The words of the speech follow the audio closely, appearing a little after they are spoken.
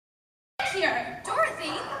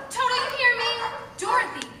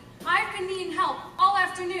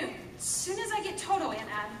soon as I get Toto, Aunt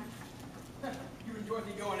Em. You and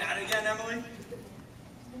Dorothy going at it again, Emily?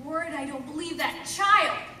 Lord, I don't believe that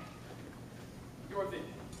child. Dorothy,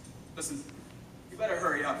 listen, you better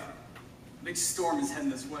hurry up. A big storm is heading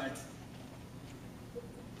this way.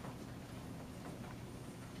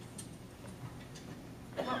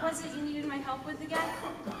 What was it you needed my help with again?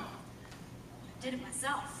 I did it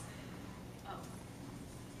myself. Oh.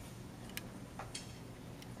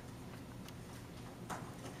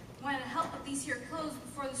 Wanted to help with these here clothes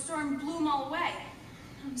before the storm blew them all away.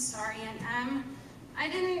 I'm sorry, Aunt Em. I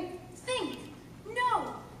didn't think.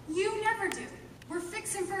 No, you never do. We're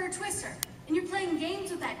fixing for a twister, and you're playing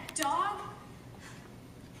games with that dog?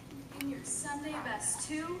 In your Sunday best,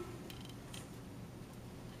 too?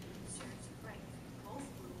 Serves you right. Both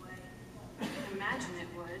blew away. I can imagine it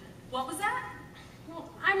would. What was that? Well,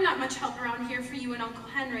 I'm not much help around here for you and Uncle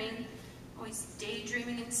Henry. Always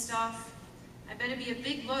daydreaming and stuff. I bet it'd be a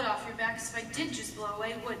big load off your backs if I did just blow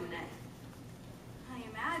away, wouldn't it? I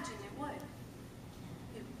imagine it would.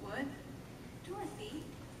 It would? Dorothy,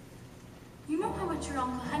 you know how much your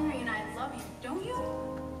Uncle Henry and I love you, don't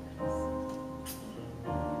you?